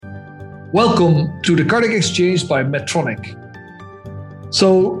Welcome to the Cardiac Exchange by Medtronic.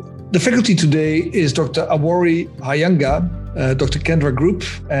 So the faculty today is Dr. Awori, Hayanga, Dr. Kendra, Grubb,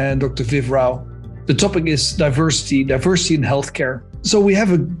 and Dr. Vivek. The topic is diversity in healthcare. So we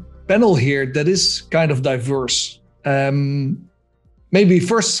have a panel here that is kind of diverse. Maybe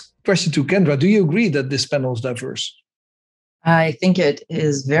first question to Kendra, do you agree that this panel is diverse? I think it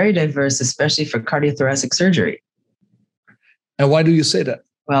is very diverse, especially for cardiothoracic surgery. And why do you say that?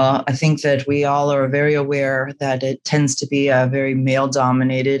 Well, I think that we all are very aware that it tends to be a very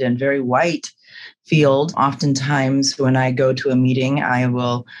male-dominated and very white field. Oftentimes, when I go to a meeting, I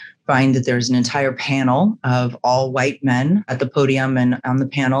will find that there's an entire panel of all white men at the podium and on the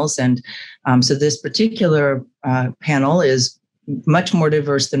panels. And so this particular panel is much more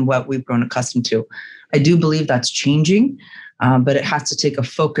diverse than what we've grown accustomed to. I do believe that's changing, but it has to take a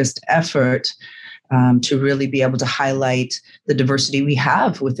focused effort to really be able to highlight the diversity we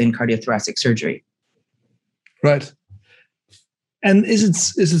have within cardiothoracic surgery. Right. And is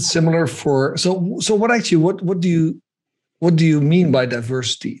it similar for so what do you mean by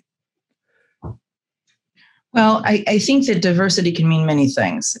diversity? Well, I think that diversity can mean many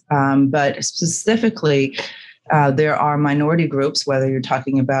things, but specifically, there are minority groups, whether you're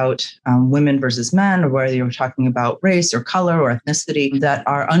talking about women versus men, or whether you're talking about race or color or ethnicity, that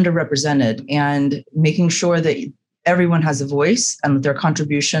are underrepresented, and making sure that everyone has a voice and that their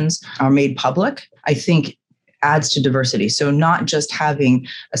contributions are made public, I think adds to diversity. So not just having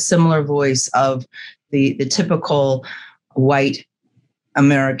a similar voice of the typical white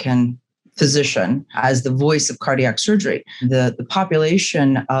American physician as the voice of cardiac surgery. The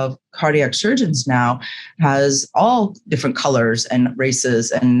population of cardiac surgeons now has all different colors and races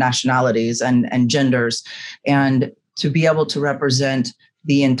and nationalities and genders. And to be able to represent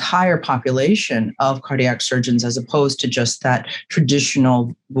the entire population of cardiac surgeons as opposed to just that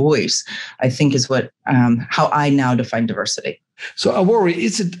traditional voice, I think is what how I now define diversity. So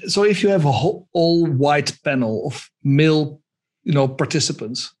Awori, so if you have a whole all white panel of male,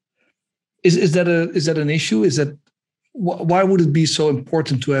 participants, is that an issue? Why would it be so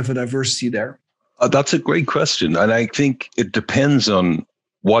important to have a diversity there? That's a great question. And I think it depends on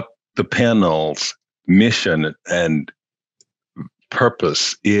what the panel's mission and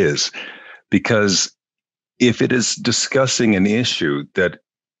purpose is. Because if it is discussing an issue that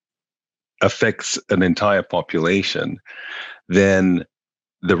affects an entire population, then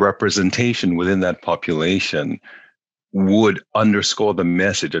the representation within that population would underscore the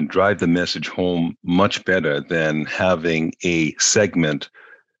message and drive the message home much better than having a segment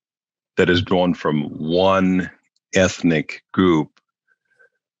that is drawn from one ethnic group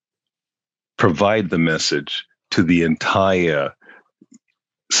provide the message to the entire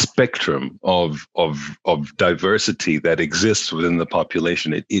spectrum of diversity that exists within the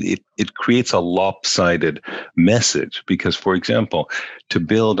population. It creates a lopsided message because, for example, to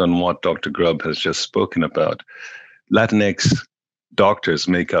build on what Dr. Grubb has just spoken about, Latinx doctors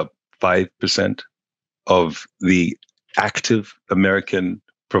make up 5% of the active American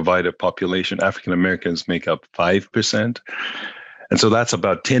provider population. African Americans make up 5%. And so that's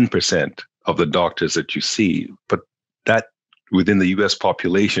about 10% of the doctors that you see. But that within the US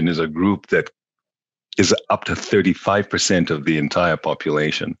population is a group that is up to 35% of the entire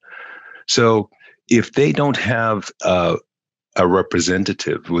population. So if they don't have a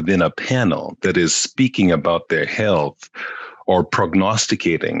representative within a panel that is speaking about their health or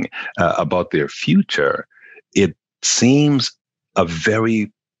prognosticating about their future, it seems a very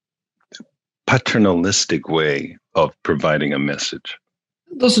paternalistic way of providing a message.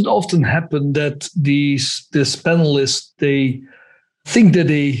 Does it often happen that this panelists, they think that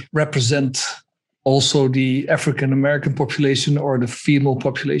they represent also the African American population or the female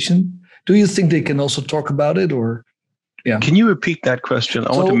population? Do you think they can also talk about it, or? Yeah. Can you repeat that question?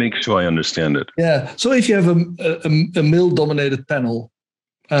 I want to make sure I understand it. Yeah. So if you have a male-dominated panel,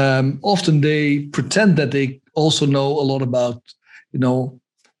 often they pretend that they also know a lot about,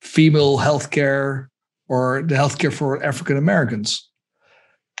 female healthcare or the healthcare for African Americans.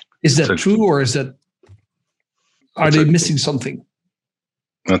 Is that true, or are they missing something?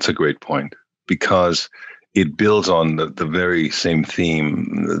 That's a great point, because it builds on the very same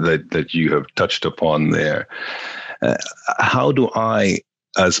theme that you have touched upon there. How do I,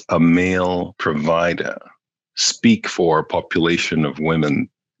 as a male provider, speak for a population of women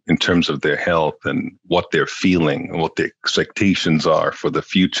in terms of their health and what they're feeling and what their expectations are for the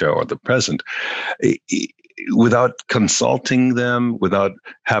future or the present, without consulting them, without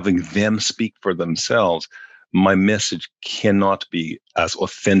having them speak for themselves? My message cannot be as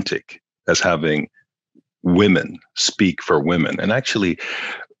authentic as having women speak for women. And actually,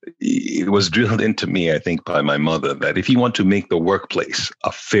 it was drilled into me, I think, by my mother, that if you want to make the workplace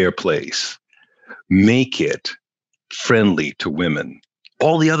a fair place, make it friendly to women.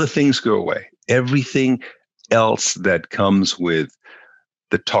 All the other things go away. Everything else that comes with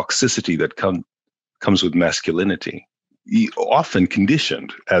the toxicity that comes with masculinity, often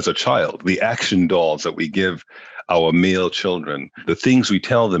conditioned as a child, the action dolls that we give our male children, the things we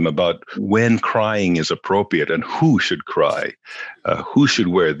tell them about when crying is appropriate and who should cry, who should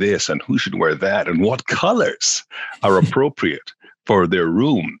wear this and who should wear that, and what colors are appropriate for their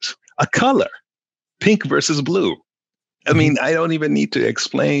rooms. A color, pink versus blue. I mean, I don't even need to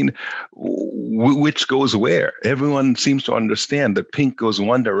explain which goes where. Everyone seems to understand that pink goes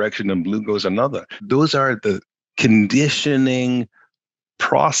one direction and blue goes another. Those are the conditioning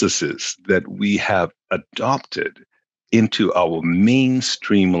processes that we have adopted into our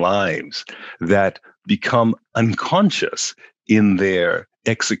mainstream lives that become unconscious in their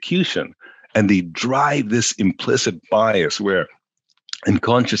execution. And they drive this implicit bias where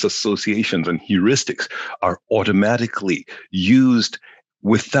unconscious associations and heuristics are automatically used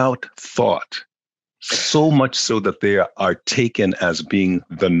without thought, so much so that they are taken as being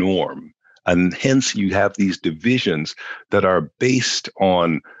the norm. And hence you have these divisions that are based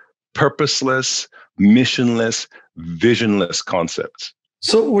on purposeless, missionless, visionless concepts.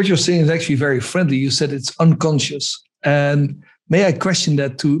 So what you're saying is actually very friendly. You said it's unconscious. And may I question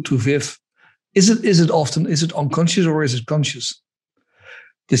that to Viv? Is it unconscious or is it conscious?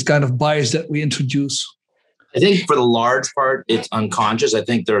 This kind of bias that we introduce? I think for the large part, it's unconscious. I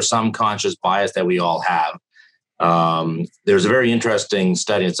think there's some conscious bias that we all have. There's a very interesting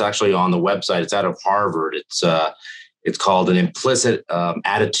study. It's actually on the website. It's out of Harvard. It's called an implicit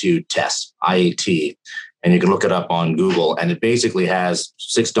attitude test, IAT, and you can look it up on Google. And it basically has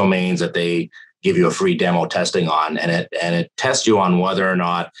 6 domains that they give you a free demo testing on, and it tests you on whether or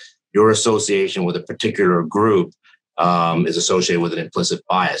not your association with a particular group is associated with an implicit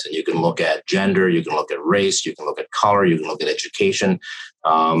bias. And you can look at gender, you can look at race, you can look at color, you can look at education.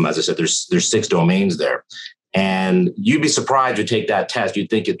 As I said, there's 6 domains there. And you'd be surprised to take that test. You'd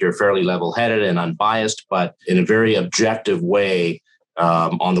think that you're fairly level-headed and unbiased, but in a very objective way,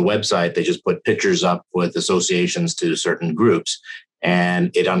 on the website, they just put pictures up with associations to certain groups, and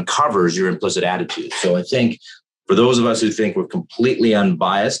it uncovers your implicit attitude. So I think for those of us who think we're completely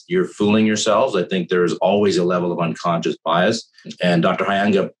unbiased, you're fooling yourselves. I think there's always a level of unconscious bias. And Dr.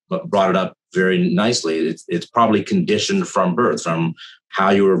 Hayanga brought it up very nicely. It's probably conditioned from birth, from how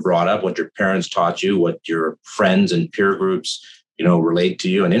you were brought up, what your parents taught you, what your friends and peer groups, relate to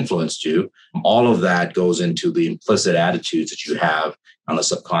you and influenced you. All of that goes into the implicit attitudes that you have on a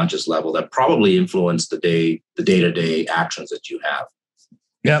subconscious level that probably influence the day-to-day actions that you have.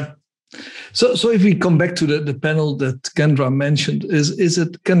 Yeah. So if we come back to the panel that Kendra mentioned, is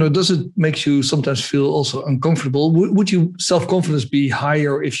it, Kendra, does it make you sometimes feel also uncomfortable? Would your self-confidence be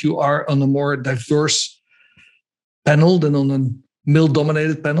higher if you are on a more diverse panel than on a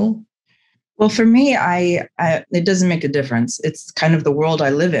male-dominated panel? Well, for me, it doesn't make a difference. It's kind of the world I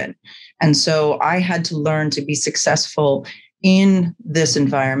live in. And so I had to learn to be successful in this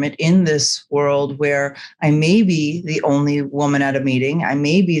environment, in this world where I may be the only woman at a meeting, I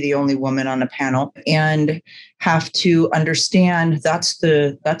may be the only woman on a panel, and have to understand that's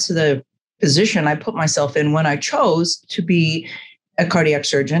the position I put myself in when I chose to be a cardiac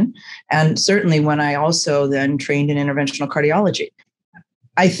surgeon, and certainly when I also then trained in interventional cardiology.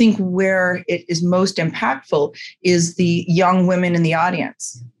 I think where it is most impactful is the young women in the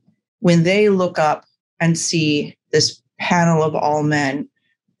audience. When they look up and see this panel of all men,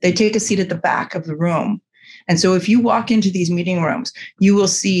 they take a seat at the back of the room. And so if you walk into these meeting rooms, you will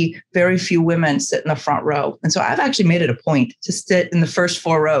see very few women sit in the front row. And so I've actually made it a point to sit in the first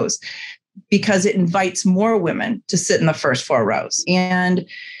 4 rows because it invites more women to sit in the first 4 rows. And,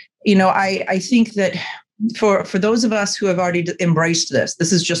 I think that for those of us who have already embraced this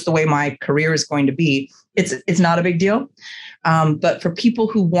is just the way my career is going to be. It's not a big deal. But for people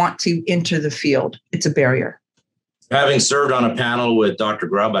who want to enter the field, it's a barrier. Having served on a panel with Dr.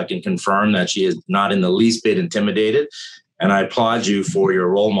 Grubb, I can confirm that she is not in the least bit intimidated. And I applaud you for your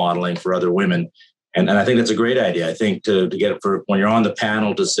role modeling for other women. And I think that's a great idea. I think to get it for when you're on the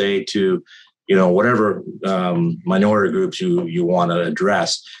panel to say to, whatever minority groups you want to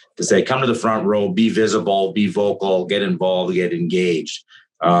address, to say, come to the front row, be visible, be vocal, get involved, get engaged.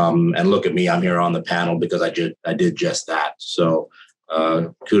 And look at me, I'm here on the panel because I did just that. So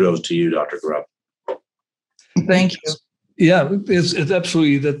kudos to you, Dr. Grubb. Thank you. Yeah, it's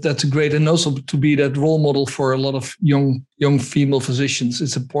absolutely that's great, and also to be that role model for a lot of young female physicians.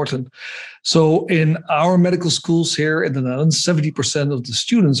 It's important. So in our medical schools here in the Netherlands, 70% of the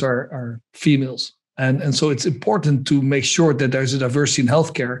students are females, and so it's important to make sure that there's a diversity in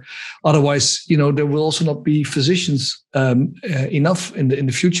healthcare. Otherwise, there will also not be physicians enough in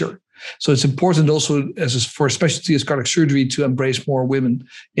the future. So it's important also for a specialty as cardiac surgery to embrace more women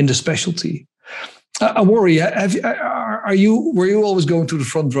in the specialty. Awori, were you always going to the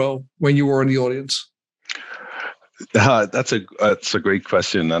front row when you were in the audience? That's a great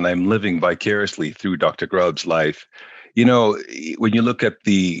question, and I'm living vicariously through Dr. Grubb's life. When you look at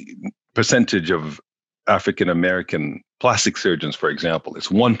the percentage of African American plastic surgeons, for example, it's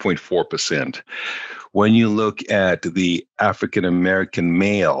 1.4%. When you look at the African American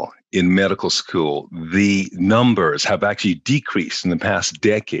male in medical school, the numbers have actually decreased in the past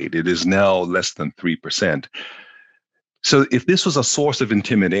decade. It is now less than 3%. So if this was a source of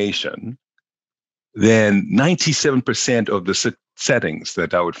intimidation, then 97% of the settings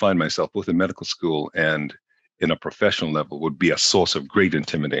that I would find myself, both in medical school and in a professional level, would be a source of great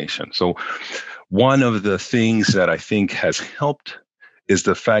intimidation. So one of the things that I think has helped is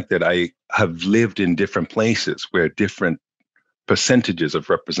the fact that I have lived in different places where different percentages of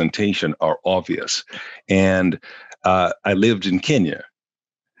representation are obvious. And I lived in Kenya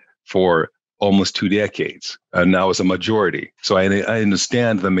for almost 2 decades, and now as a majority. So I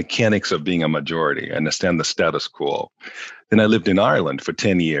understand the mechanics of being a majority. I understand the status quo. Then I lived in Ireland for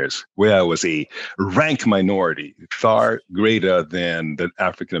 10 years, where I was a rank minority, far greater than the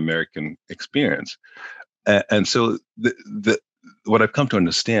African-American experience. And so what I've come to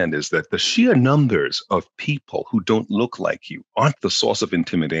understand is that the sheer numbers of people who don't look like you aren't the source of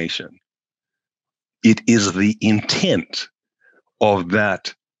intimidation. It is the intent of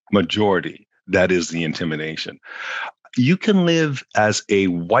that majority that is the intimidation. You can live as a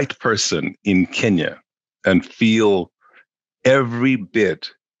white person in Kenya and feel every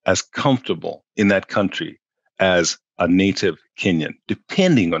bit as comfortable in that country as a native Kenyan,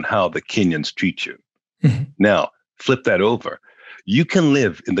 depending on how the Kenyans treat you. Mm-hmm. Now, flip that over. You can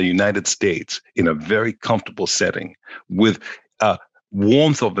live in the United States in a very comfortable setting with a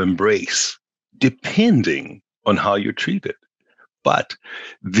warmth of embrace, depending on how you're treated. But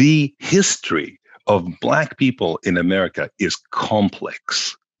the history of Black people in America is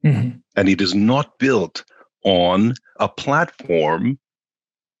complex, mm-hmm. and it is not built on a platform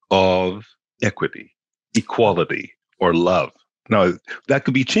of equity, equality, or love. Now, that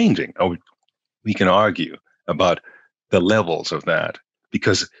could be changing. We can argue about the levels of that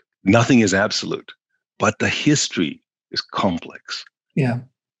because nothing is absolute, but the history is complex. Yeah.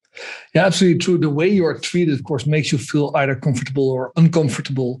 Yeah, absolutely true. The way you are treated, of course, makes you feel either comfortable or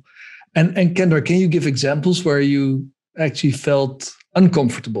uncomfortable. And Kendra, can you give examples where you actually felt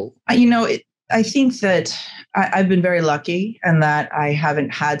uncomfortable? I think that I've been very lucky and that I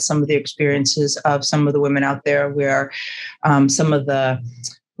haven't had some of the experiences of some of the women out there where some of the,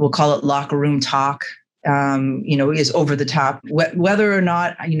 we'll call it locker room talk, is over the top. Whether or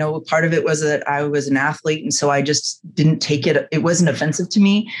not, part of it was that I was an athlete. And so I just didn't take it. It wasn't offensive to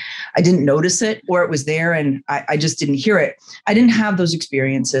me. I didn't notice it, or it was there and I just didn't hear it. I didn't have those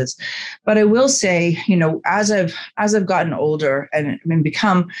experiences. But I will say, as I've gotten older and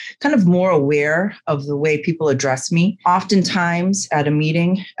become kind of more aware of the way people address me, oftentimes at a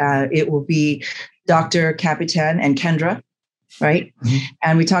meeting, it will be Dr. Kappetein and Kendra. Right. Mm-hmm.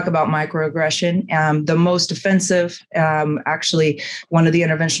 And we talk about microaggression. The most offensive, actually, one of the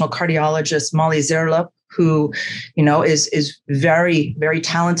interventional cardiologists, Molly Zerlup, who, is very, very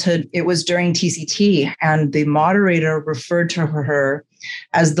talented. It was during TCT and the moderator referred to her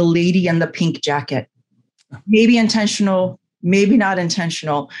as the lady in the pink jacket. Maybe intentional, maybe not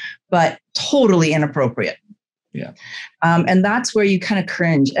intentional, but totally inappropriate. Yeah. And that's where you kind of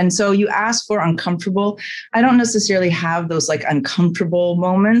cringe. And so you ask for uncomfortable. I don't necessarily have those like uncomfortable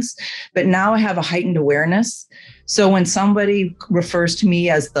moments, but now I have a heightened awareness. So when somebody refers to me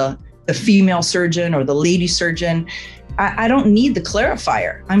as the female surgeon or the lady surgeon, I don't need the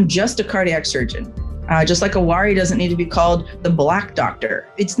clarifier. I'm just a cardiac surgeon. Just like Awori doesn't need to be called the Black doctor.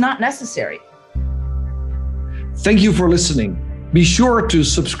 It's not necessary. Thank you for listening. Be sure to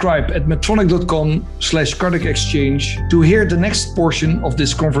subscribe at medtronic.com/cardiac exchange to hear the next portion of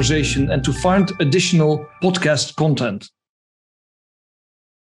this conversation and to find additional podcast content.